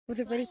Was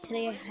it ready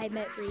today? I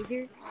met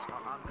Reasor.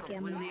 I'm Okay,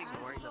 I'm completely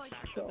ignoring the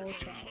fact the that old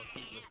there's chat.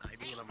 monkeys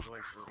beside me and I'm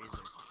going for Reasor.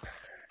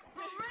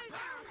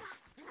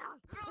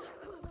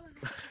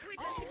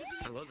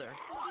 Hello there.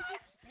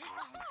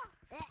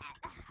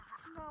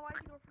 No, why'd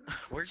you go for me?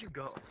 Where'd you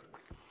go?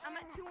 I'm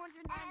at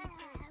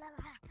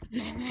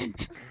 293.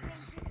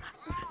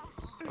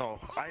 Oh,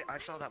 I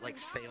saw that like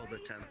failed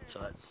attempt, so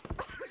that...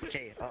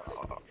 Okay,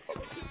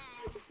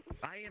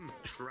 I am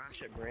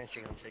trash at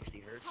branching on 60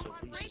 hertz, so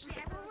please just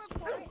don't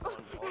go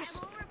on walls.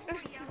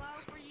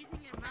 Yellow for using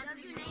a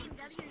W name.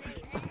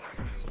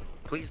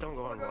 Please don't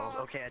go on walls.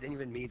 Okay, I didn't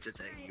even mean to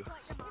tag you.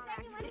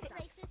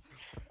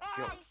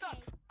 Yo.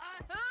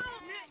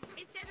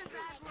 It says a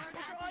bad word.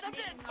 I'm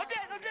dead. I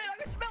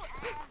can smell it.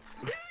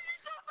 Dude, you're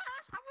so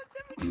fast. I'm at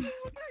 72.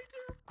 What can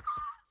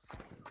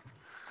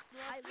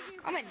I do?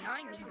 I'm at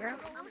 90, bro.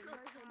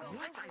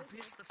 What? I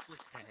missed the flip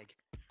tag.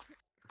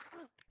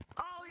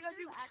 Oh, you gotta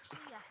do.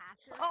 Actually a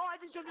hacker. Oh, I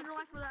just jumped in the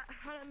life for that. I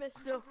didn't miss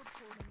still.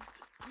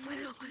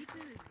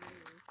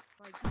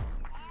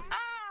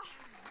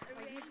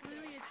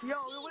 Yo,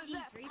 what is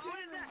that? What is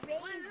that?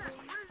 What is that?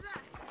 What is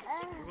that?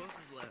 Who else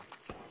is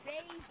left?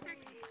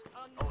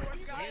 Oh, it's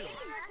you.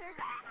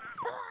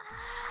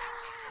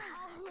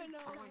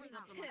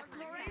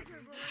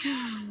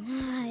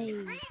 Hi.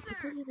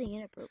 Quit using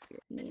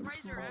inappropriate names.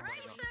 Reasor. now.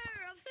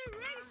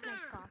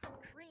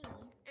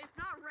 It's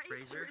not Reasor.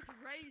 Reasor? It's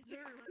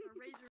Reasor. Like a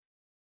razor.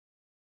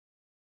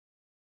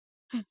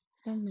 I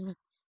don't know.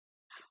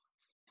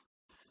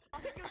 I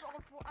think it was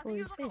old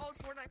Holy like an old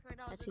fist. Fortnite right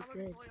now. That's I'm gonna be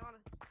good. fully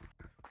honest.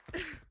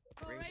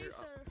 Razor,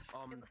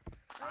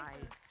 I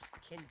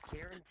can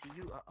guarantee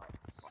you, I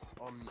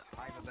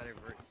have a better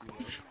version.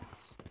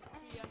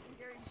 Yeah, I can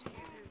guarantee you.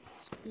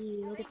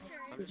 Ew, look at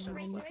that kid.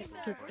 Man, look at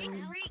that kid.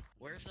 Man.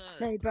 Where's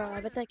Hey, bro,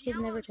 I bet that kid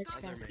never touched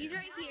Other grass. man? He's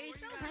right here. He's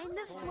kind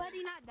of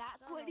sweaty, not that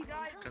sweaty,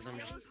 guys. Because I'm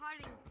just, Who's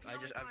hiding?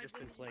 I've just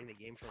been playing the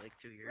game for like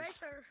 2 years.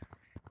 Racer.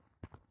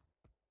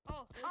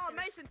 Oh,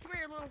 Mason, come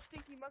here, little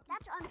stinky monkey.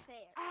 That's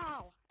unfair.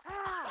 Ow.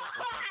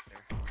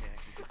 Okay, I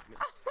can do it.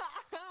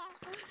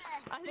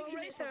 I think he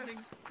did something.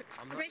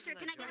 I'm not Racer,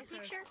 gonna can I get a go-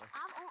 picture?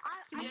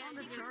 I'm on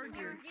the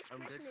charger. I'm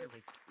good for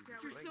like...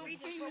 You're so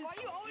like- famous. Why are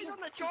you always on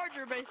the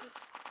charger, Mason?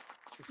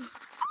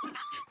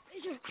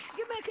 Racer,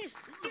 give me a kiss.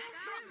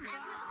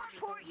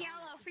 Report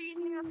Yellow for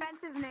using an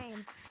offensive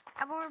name.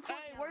 Everyone report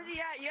Hey, where's he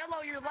at?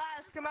 Yellow, you're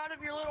last. Come out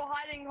of your little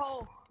hiding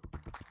hole.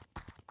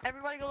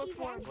 Everybody go look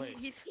for him. Wait.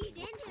 He's in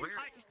his Where?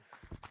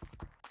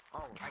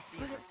 Oh, I see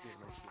him.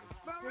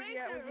 Bro, Where's he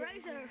at?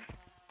 Racer.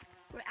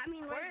 I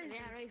mean, Where Racer. is he?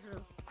 Yeah,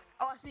 Racer.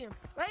 Oh, I see him.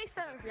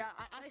 Racer! Yeah,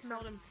 I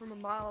smelled him from a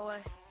mile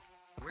away.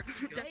 Where did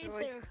he go?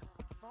 Racer.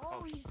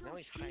 Oh, now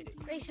he's hiding.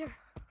 Racer.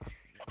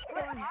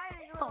 Where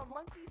hiding, you little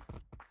monkey?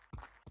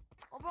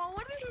 Oh, bro,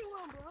 what are you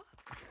doing, bro?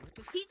 What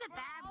the f- He's a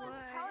bad word.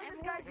 How is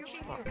this guy doing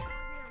here?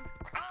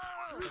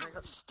 I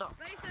got stuck.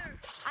 Racer.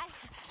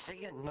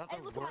 Say another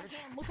Hey, look at my word.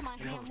 hand. Look at my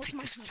And hand. I'll Look at take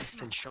my this hand.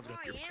 fist and shove it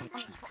up your butt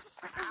cheeks.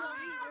 Oh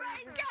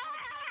my god!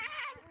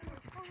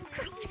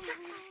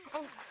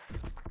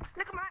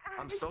 Look at my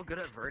I'm so good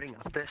at verting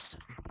up this.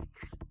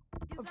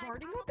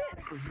 Averting a bit?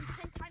 10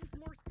 times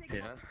more sick.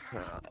 Yeah.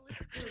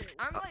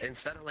 I'm like,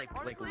 Instead of like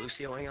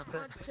Lucioing up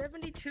on it.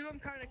 72, I'm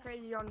kind of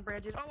crazy on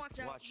branches. Oh, watch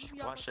out.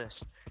 Watch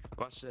this.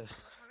 Watch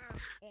this.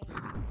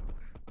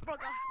 Bro,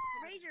 go.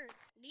 Razor,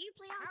 do you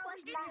play on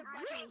Quest 2?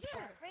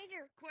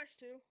 Razor, Quest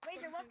 2.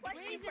 Razor, what Quest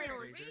do you play on?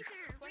 Razor.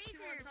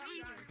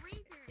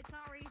 It's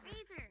not Razor.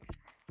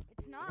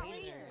 It's not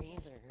Razor.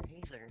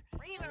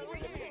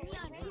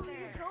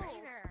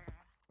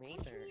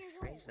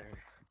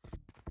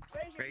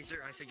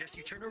 Razor, I suggest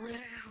you turn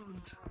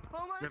around.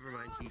 Oh my Never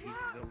mind,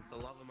 the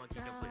lava monkey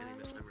completely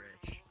missed the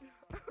branch.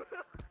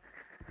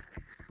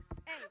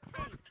 Hey,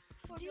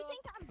 do you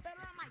think I'm better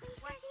on my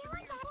Quest 3 or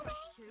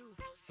Quest 2?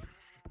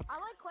 I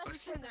like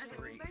Quest 2. Quest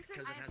 3,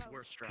 because it has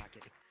worse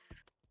tracking.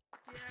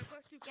 Yeah,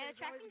 Quest 2. Yeah, the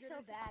tracking's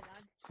so bad,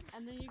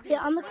 And then you get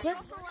Yeah, on the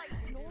quest. Also, like,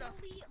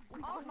 normally,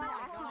 Oh my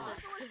my God.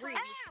 Why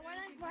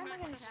am I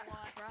gonna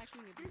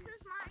This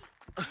is my...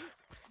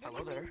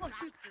 Hello there.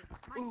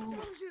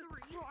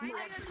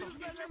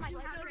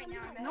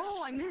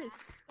 No, I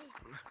missed.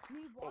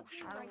 Me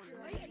walking right here.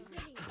 know. Where are you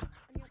sitting on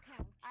your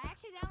couch? I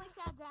accidentally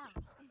sat down.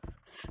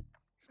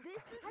 This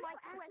is my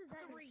Quest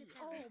 3.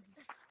 Oh.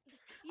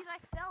 Because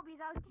I fell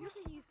because I was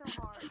juking you so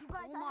hard. You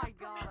guys, Oh my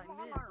God, I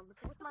missed. arms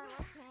with my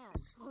left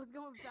hand. I was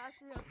going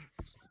faster.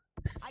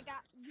 I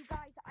got you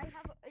guys. I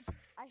have Look at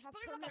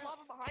the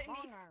lava behind me.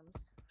 long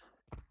arms.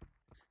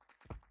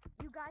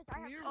 You guys, I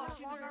have You're long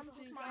watching arms this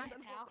with thing my. right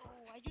now.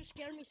 Oh, I just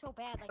scared me so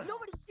bad. Like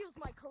nobody steals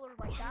my color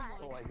like that.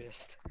 Oh, I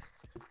missed.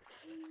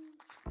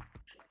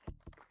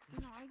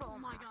 Oh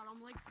my God,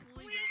 I'm like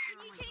fully. Wait,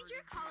 can you change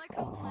your color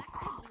code black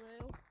to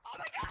blue? Oh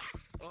my god!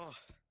 Oh,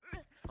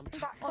 I'm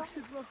tired. Oh,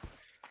 shit, bro.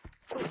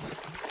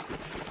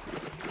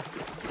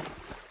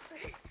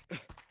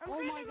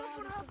 Oh my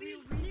God, it's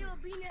a real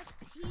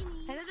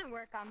That doesn't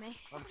work on me.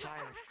 I'm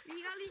tired.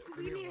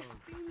 Leave me alone.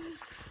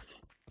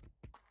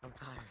 I'm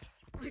tired.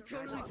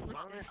 Guys,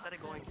 why don't instead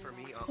of going for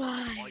me,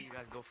 Why? all you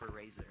guys go for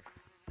Razor?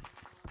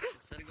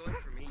 Instead of going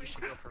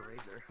should go for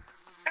Razor.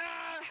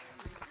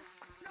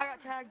 I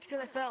got tagged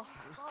because I fell.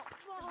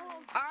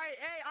 Alright,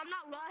 hey, I'm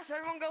not last.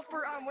 Everyone go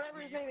for whatever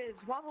his name is.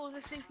 Waffle is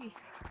a safety.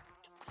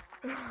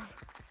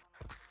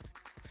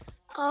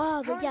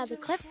 Oh, yeah, the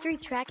Quest 3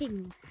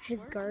 tracking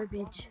is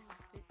garbage.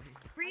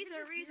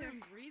 Reasor.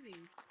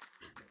 Breathing.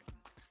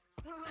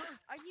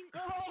 Are you?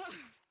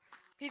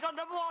 He's on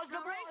double walls,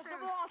 double walls,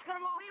 double walls. Cut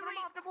him off, cut him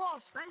off, double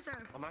walls.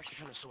 Reasor. I'm actually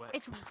trying to sweat.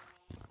 It's.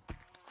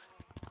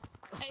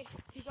 Hey,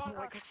 he's on.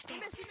 Like, He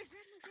missed.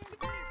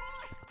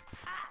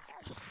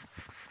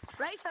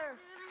 Racer.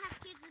 We're gonna have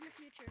kids in the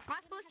future. My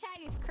foot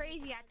tag is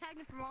crazy. I tagged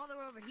him from all the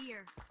way over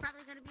here.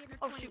 Probably gonna be in the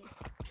Oh 20s.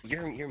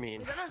 shoot. You're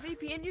mean. Is that our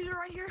VPN user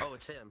right here? Oh,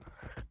 it's him.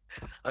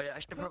 Oh yeah, I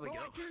should probably go.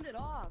 I turned it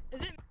off.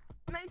 Is it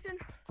Mason?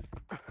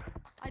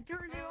 I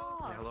turned it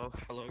off.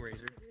 Hello,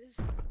 Razor.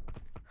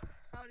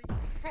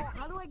 Bro,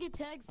 how do I get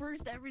tagged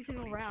first every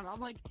single round? I'm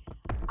like,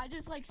 I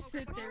just like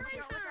sit there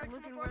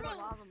looking where the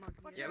lava monkey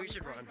is. Yeah, we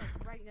should run.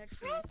 Like, right next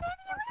to me.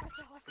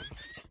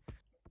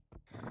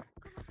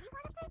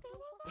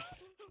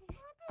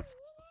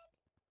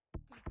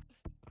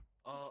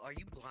 Are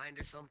you blind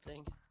or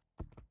something?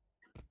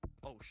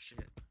 Oh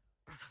shit.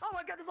 Oh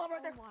my god, there's lava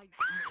right there. Oh my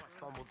I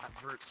fumbled that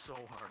vert so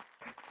hard.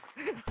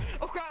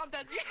 Oh crap, I'm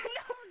dead.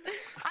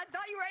 I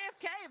thought you were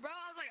AFK, bro.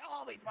 I was like, oh,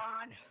 I'll be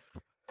fine.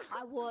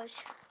 I was.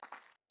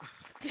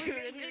 Dude,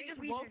 it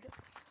just woke.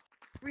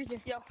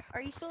 Reasor, Yo,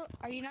 are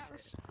you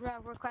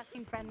not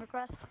requesting friend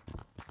requests?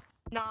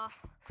 nah.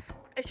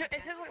 It says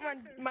like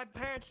my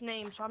parents'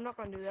 name, so I'm not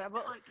gonna do that.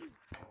 But like,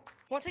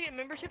 once I get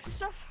memberships and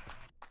stuff,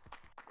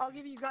 I'll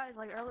give you guys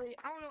like early.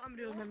 I don't know what I'm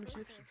gonna do with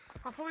memberships.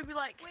 I'll probably be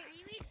like, Wait, are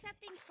you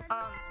accepting friend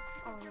requests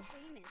because you're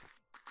famous?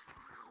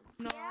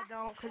 no, I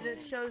don't, cause it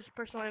shows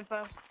personal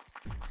info.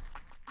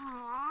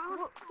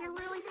 Aww, you're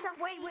literally so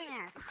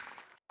famous.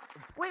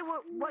 Wait,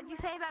 what'd you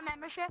say about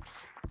memberships?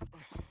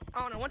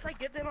 I don't know. Once I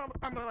get them,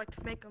 I'm gonna like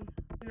make them.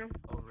 You know.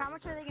 Oh, How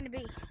much are they gonna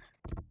be?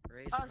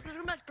 Razor. So there's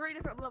gonna be like 3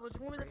 different levels.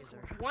 One is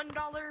Razor.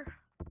 $1,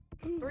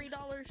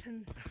 $3,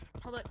 and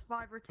probably like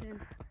 5 or 10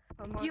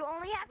 a month. Do you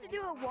only have to do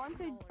it once,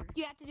 or do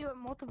you have to do it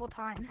multiple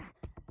times?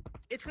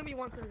 It's gonna be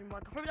once every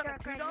month. Probably like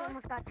a Craig $2.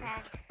 almost got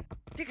tagged.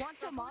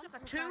 Once a month?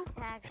 Like a 2,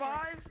 Tagged.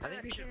 5. I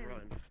think we should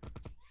run.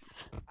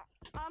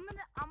 I'm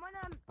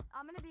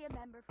gonna be a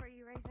member for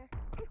you, Razor.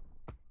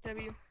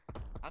 W.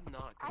 I'm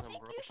not, I cause I'm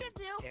think broke. you should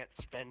do. Can't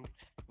spend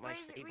my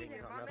Razor, savings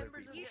Razor, on my other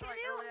members people. You get should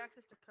like do- early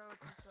access to codes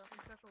and stuff and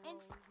special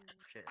roles.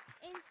 Shit.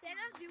 Instead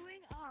of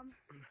doing I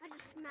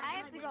I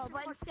have to go,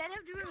 but instead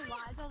of doing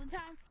lives all the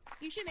time,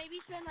 you should maybe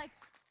spend like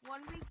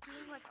 1 week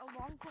doing like a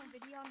long form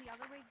video and the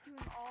other week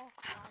doing all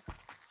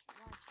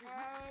live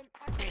streams.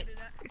 I can't do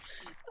that.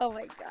 Oh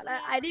my god,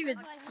 I didn't even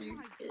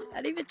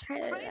I didn't even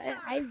try to.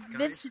 I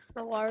missed it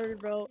so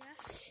hard, bro.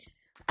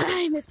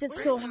 I missed it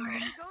so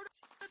hard. Go to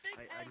the big.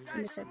 I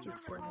Hey, missed guys, that go kid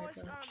to so the hard,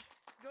 lowest, bro.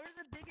 Go to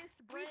the biggest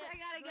Reese, branch. I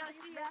gotta go, Go to the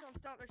see biggest ya. on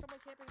Stump. There's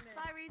someone camping there.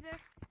 Bye, Razor.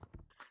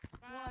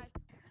 What?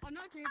 I'm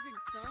not camping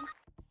stump.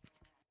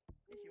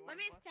 If you Let want,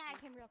 me but- just tag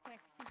him real quick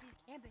since he's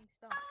camping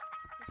stuff.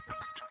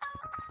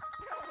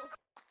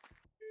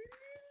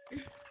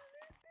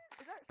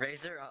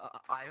 Razor,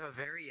 I have a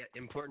very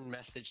important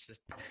message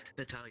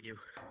to tell you.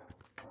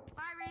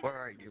 Bye, Razor. Where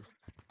are you?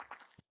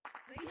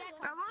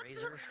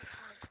 Razor?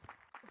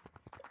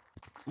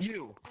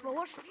 You!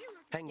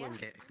 Penguin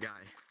guy.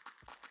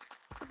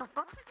 What the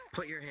fuck?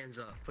 Put your hands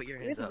up. Put your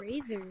Where's hands up.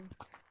 Razor?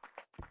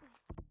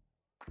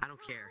 I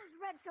don't care.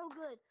 Red so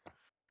good.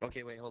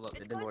 Okay, wait, hold up. It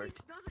It's didn't like work. he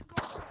doesn't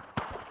go.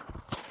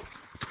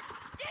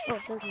 Oh,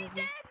 there's Razor. Dead,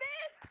 man!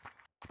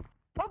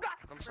 Oh god!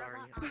 I'm sorry.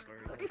 I'm sorry.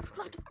 I'm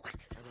sorry. I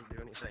didn't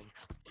do anything.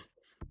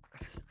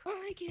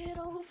 I get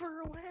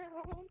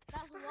overwhelmed.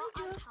 That's what I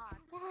thought.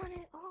 Want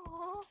it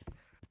all.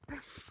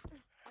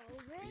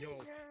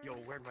 Yo,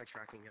 where'd my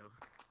tracking go?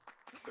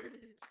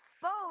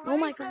 Oh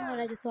my god,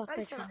 I just lost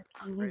my track.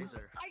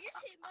 Razor. I just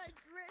hit my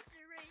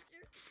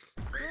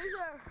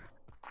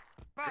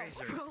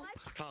Razor. Razor.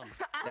 Come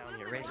down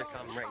here. Razor,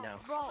 come right now.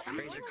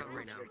 Razor, come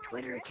right now.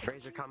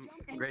 Razor, come.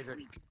 Razor.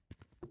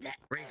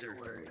 Razor,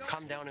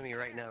 come down to me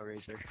right now,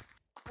 Razor.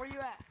 Where you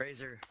at?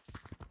 Razor,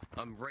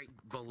 I'm right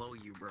below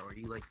you, bro. Are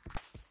you like?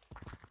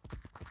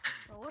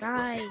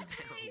 Right,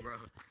 Damn, bro.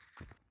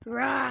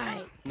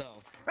 right.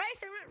 No.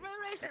 Racer.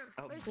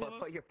 Oh,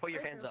 put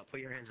your hands up. Put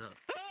your hands up.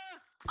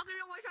 I'm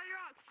gonna watch on your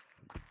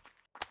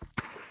rocks.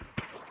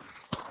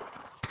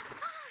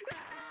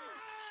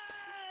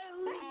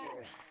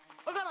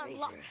 Oh god, I'm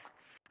locked.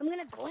 I'm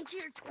gonna go into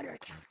your Twitter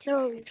account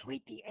No. and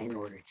tweet the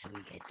N-word so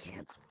we get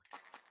canceled.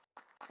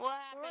 What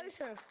happened?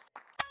 Racer,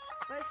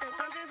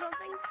 come do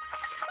something.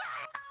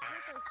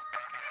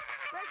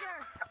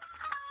 Racer.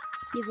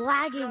 He's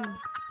lagging.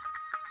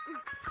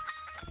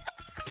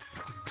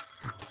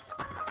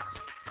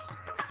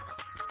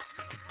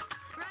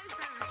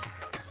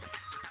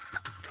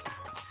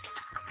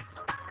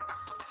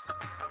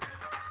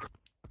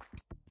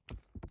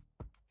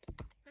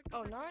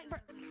 Oh, 9?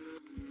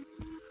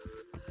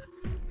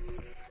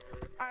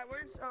 Alright,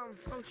 where's,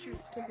 oh shoot,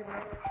 take it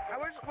out.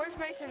 Alright, where's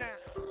Mason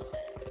at?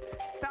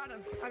 Found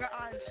him. I got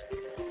eyes.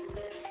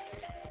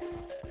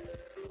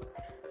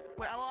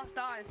 Wait, I lost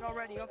eyes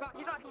already. Oh, God,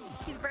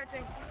 he's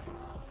branching.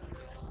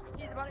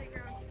 He's about to hit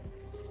ground.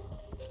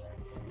 He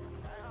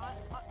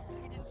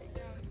didn't hit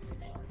ground.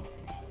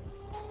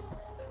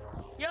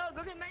 Yo,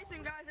 go get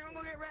Mason, guys. Everyone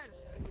go get red.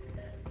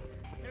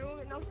 Everyone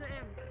get Nosa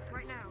M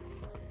right now.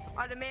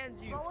 I demand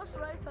you. Bro, what's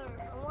Reasor?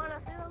 I wanna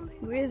see something.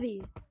 Where is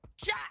he?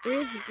 Shut Where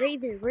is he?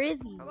 Reasor, where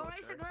is he? Bro,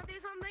 Reasor, can I do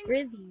something? Where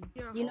is he?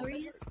 Yeah. You know where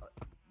he is?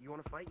 You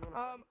wanna fight?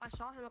 I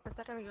saw him up a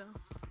second ago.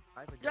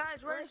 I have a gun.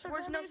 Guys, where's Reasor, can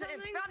I do Nosa M?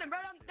 something? Found him,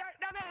 right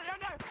down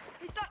there.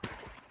 He's stuck.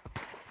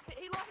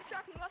 He lost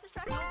his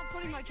tracking. I'm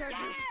putting my charger.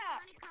 Yeah!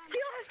 He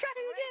lost his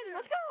tracking again.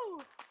 Let's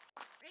go.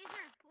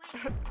 Razor,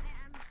 wait.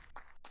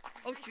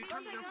 Oh shoot! Can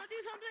I do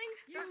something?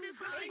 Can I do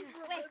something?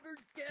 Wait.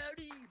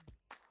 Daddy.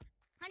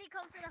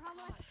 Honeycomb for the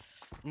homeless.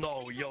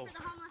 No, Honeycomb yo, for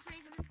the homeless,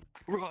 Razor.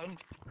 run.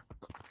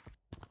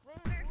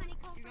 Razor,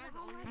 honeycomb You for guys the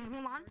always homeless.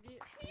 Hold on.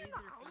 target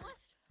Razor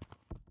first.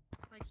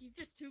 Like he's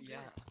just too good.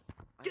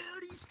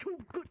 Daddy's too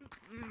good.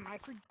 I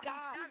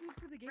forgot. Too good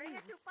for the game.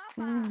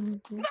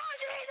 Mm-hmm. No,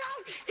 he's on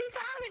me! He's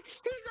on me!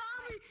 He's on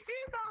me!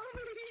 He's on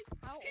me!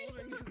 How old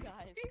are you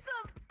guys? He's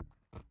up!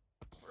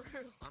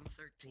 I'm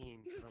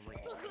 13. I'm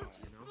like,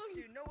 you know.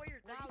 Dude, no way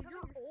you're 13. Wow,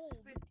 you're old.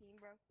 15,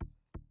 bro.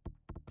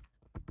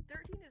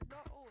 13 is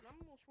not old.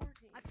 I'm almost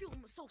 14. I feel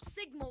so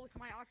Sigma with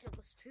my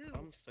Oculus too.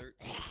 I'm 13.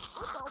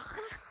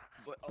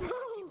 But a lot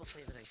of people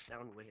say that I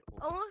sound way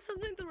I old. want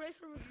something to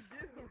Reasor with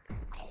you.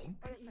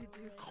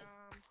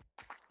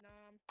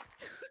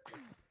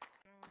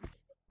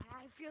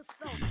 I feel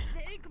so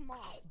Sigma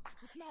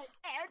with my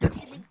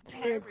editing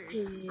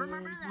Okay.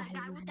 Remember that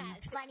guy with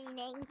that funny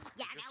name?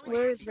 Yeah, that was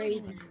Where's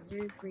actually- Razor?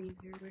 Where's Razor?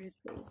 Where's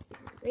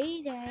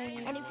Razor?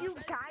 And if Razor. you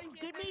guys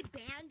get me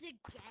banned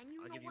again,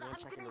 you I'll know give you what 1 I'm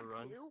second gonna to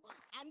run. do?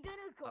 I'm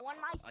gonna go on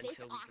my fifth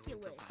Until we go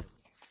into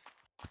Oculus.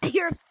 violence.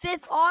 Your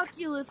fifth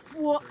Oculus.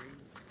 What?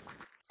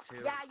 3,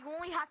 2. Yeah, you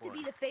only have to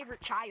be the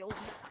favorite child.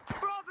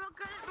 Bro,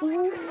 come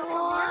here.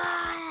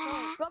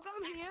 What? Bro,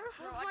 come here.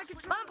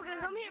 Pumpkin,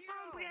 come here,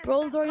 Pumpkin.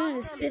 Bro's already on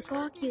his fifth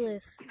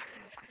Oculus.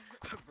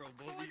 Bro,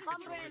 both of your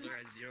controllers are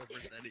at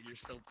 0% and you're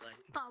still playing.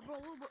 Oh, bro,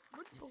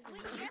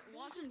 Wait, is that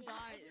Watch him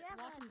die.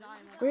 Watch him die.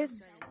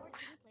 Where's-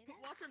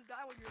 Watch him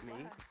die when you're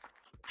Me? mad.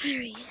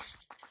 There he is.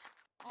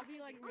 I'll be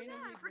like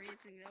randomly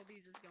racing. They'll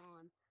be just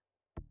gone.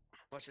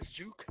 Watch this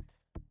juke.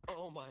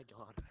 Oh my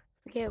god.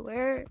 Okay,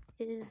 where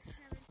is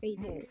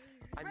Razor?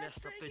 I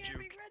messed up the juke.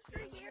 Red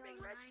streak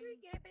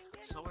camping.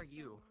 So are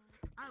you.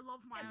 I love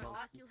my No.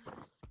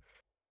 Oculus.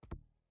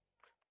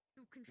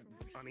 Two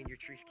controllers. I mean, your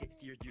tree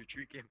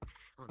came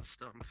on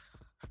stump.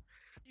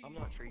 I'm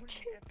not tree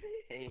camping.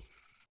 Hey,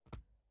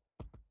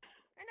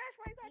 And that's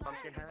why you got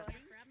Pumpkin hat.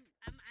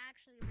 I'm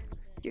actually really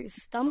good. You're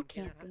stump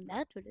camping.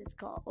 That's what it's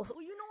called. Well,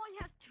 you know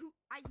I have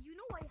I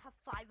have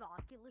 5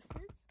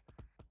 Oculuses.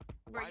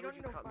 Bro, Why you would don't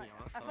you know cut me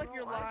five. off? I feel like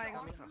you're Why would lying. you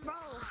cut me off?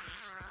 Bro.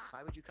 Why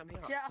would you cut me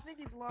off? Yeah, I think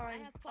he's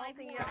lying. I have I don't 5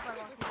 think he more has 5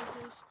 Oculuses.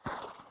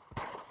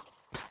 Oculuses.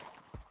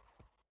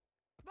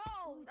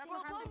 Bro, That's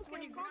what happens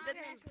when you do not get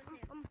mess with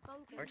him.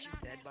 Aren't you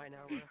dead by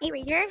now, bro? Hey,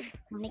 Razor.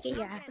 I'm gonna get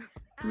ya.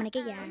 I'm gonna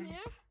get ya. I'm gonna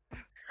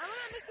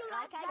make you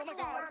like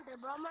Jack-O-Lantern,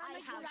 bro. I'm gonna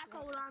make you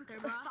Jack-O-Lantern,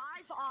 bro.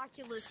 5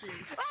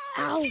 Oculuses.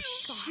 Oh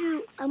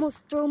shoot! I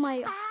almost throw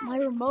my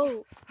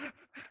remote.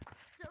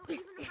 So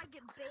even if I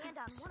get banned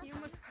on one He of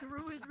them, almost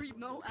threw his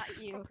remote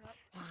at you.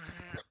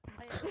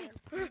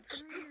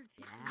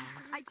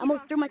 I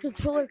almost threw my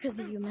controller because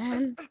of you,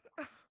 man.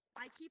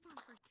 I keep on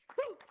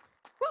forgetting.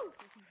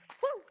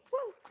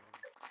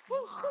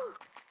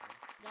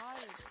 Guys,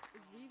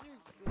 is Reasor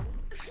good?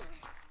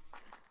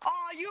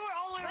 Oh, you were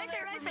all the way Right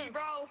there, there for right me,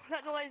 bro.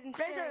 That delays in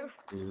Razor,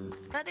 can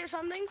I do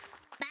something?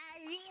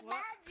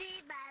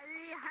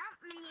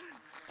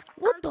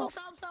 What I'm the? 2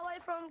 subs away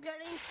from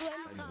getting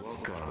 20 subs.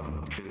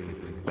 Welcome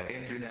to the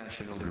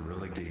International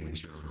Gorilla Game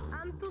Show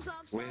I'm 2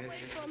 subs away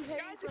from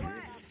hitting 20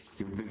 subs.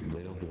 stupid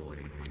little boy.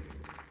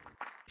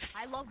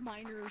 I love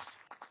miners.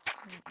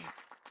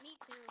 me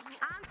too.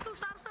 I'm 2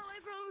 subs away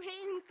from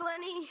hitting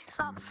 20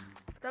 subs.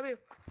 W.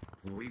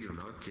 We do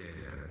not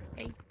care.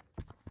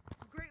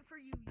 Great for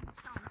you. You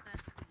sound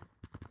zesty.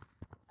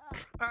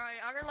 Alright,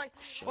 I got like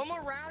one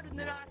more round and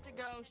then I have to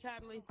go,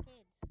 sadly.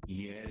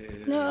 Yeah.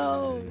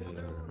 No.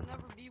 There will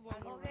never be one.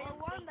 Okay,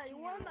 you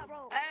won that,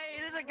 bro. Hey,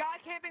 there's a guy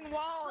camping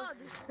walls.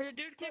 There's a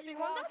dude camping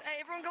walls. Hey,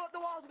 everyone go up the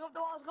walls, go up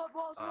the walls, go up the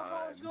walls, go up the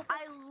walls, go up the walls.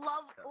 I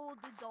love old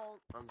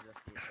adults. I'm just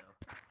yourself.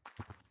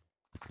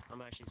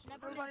 I'm actually so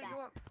Never Everybody that. go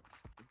up.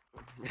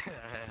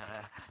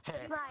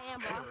 No, I am,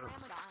 bro. Grandma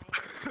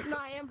died. No,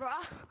 I am, bro.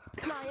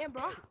 No, I am,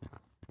 bro.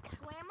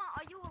 Grandma,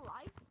 are you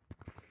alive?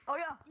 Oh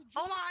yeah. Did you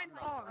Oh mine.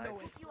 Oh I- no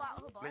way. Took you out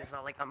of the I mean, butt? it's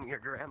not like I'm your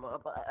grandma,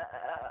 but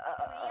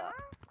Grandma?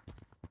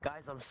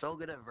 guys, I'm so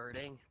good at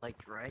verting. Like,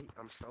 right?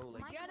 I'm so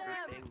like Get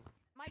verting.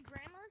 My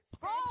grandma said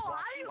Bro, how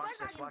Watch, do you watch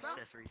like this, that, watch bro?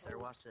 this, Reasor.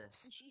 Watch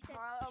this. and she said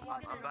I'm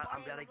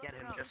I'm gonna get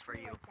him just for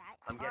you.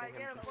 I'm getting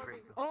him just for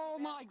you. Oh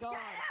my god.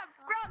 Yeah,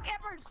 bro,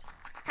 campers.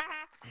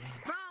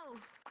 Bro.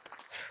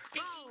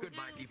 Good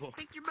Goodbye, people.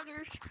 Pick your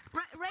buggers.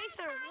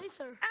 Racer.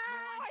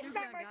 Ah, I just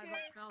got guy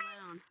that fell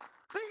down.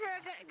 Racer,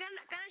 can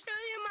I show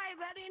you my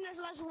buddy and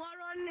there's less water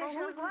on Oh, this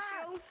who's last?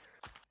 shoe?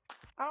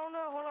 I don't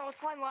know. Hold on, let's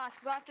find last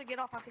because I have to get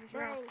off after this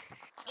round.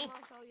 I'm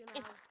gonna show you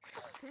now.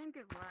 Pink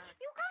is last.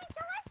 You guys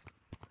show us?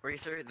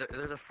 Reasor,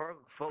 there's a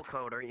full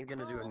code. Aren't you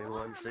gonna do a new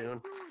one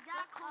soon?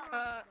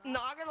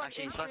 No, I gotta like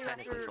Actually, it's not in-stream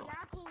technically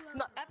after. full.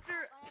 No,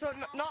 after. So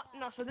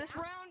no. So this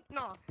round,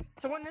 no.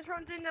 So when this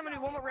round's in, I'm gonna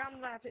do one more round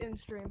and I have to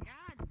in-stream.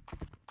 God,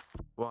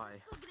 Why?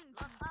 still getting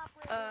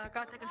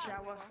Gotta take a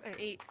shower and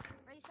eat.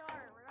 Racer,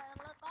 we're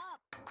gonna look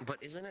up. But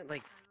isn't it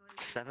like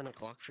 7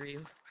 o'clock for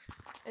you?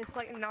 It's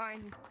like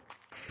 9.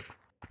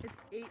 It's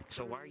 8.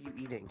 So why are you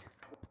eating?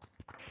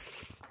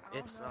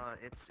 It's know.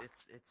 it's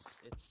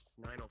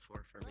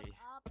 9:04 for me.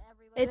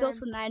 It's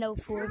also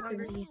 9:04 for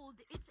me. Old.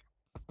 It's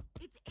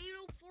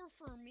 8:04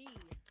 for me.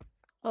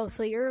 Oh,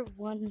 so you're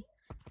one.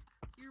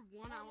 You're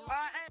 1 hour.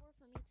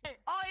 Hey,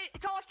 oh, hey,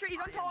 tallest tree. He's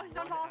on tallest. He's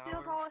on tallest. He's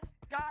on tallest.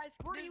 Guys,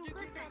 What do you look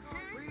at,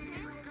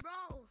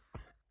 bro?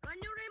 Can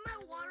you read my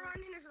water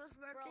on his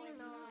birthday?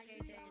 No, okay,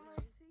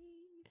 thanks.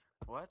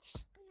 What?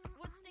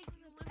 What state do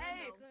you live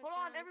Hey, in? hold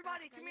on,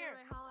 everybody, come here.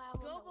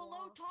 Go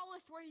below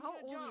tallest where he's How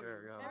gonna old jump.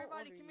 Sure, go.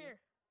 Everybody, come here.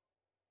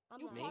 I'm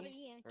Me? not.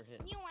 Or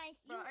him? You want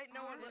Bro, ain't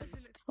no one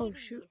listening. Oh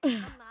shoot. I'm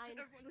 9.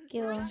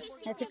 Okay, well,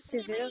 I fixed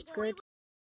your video. Good.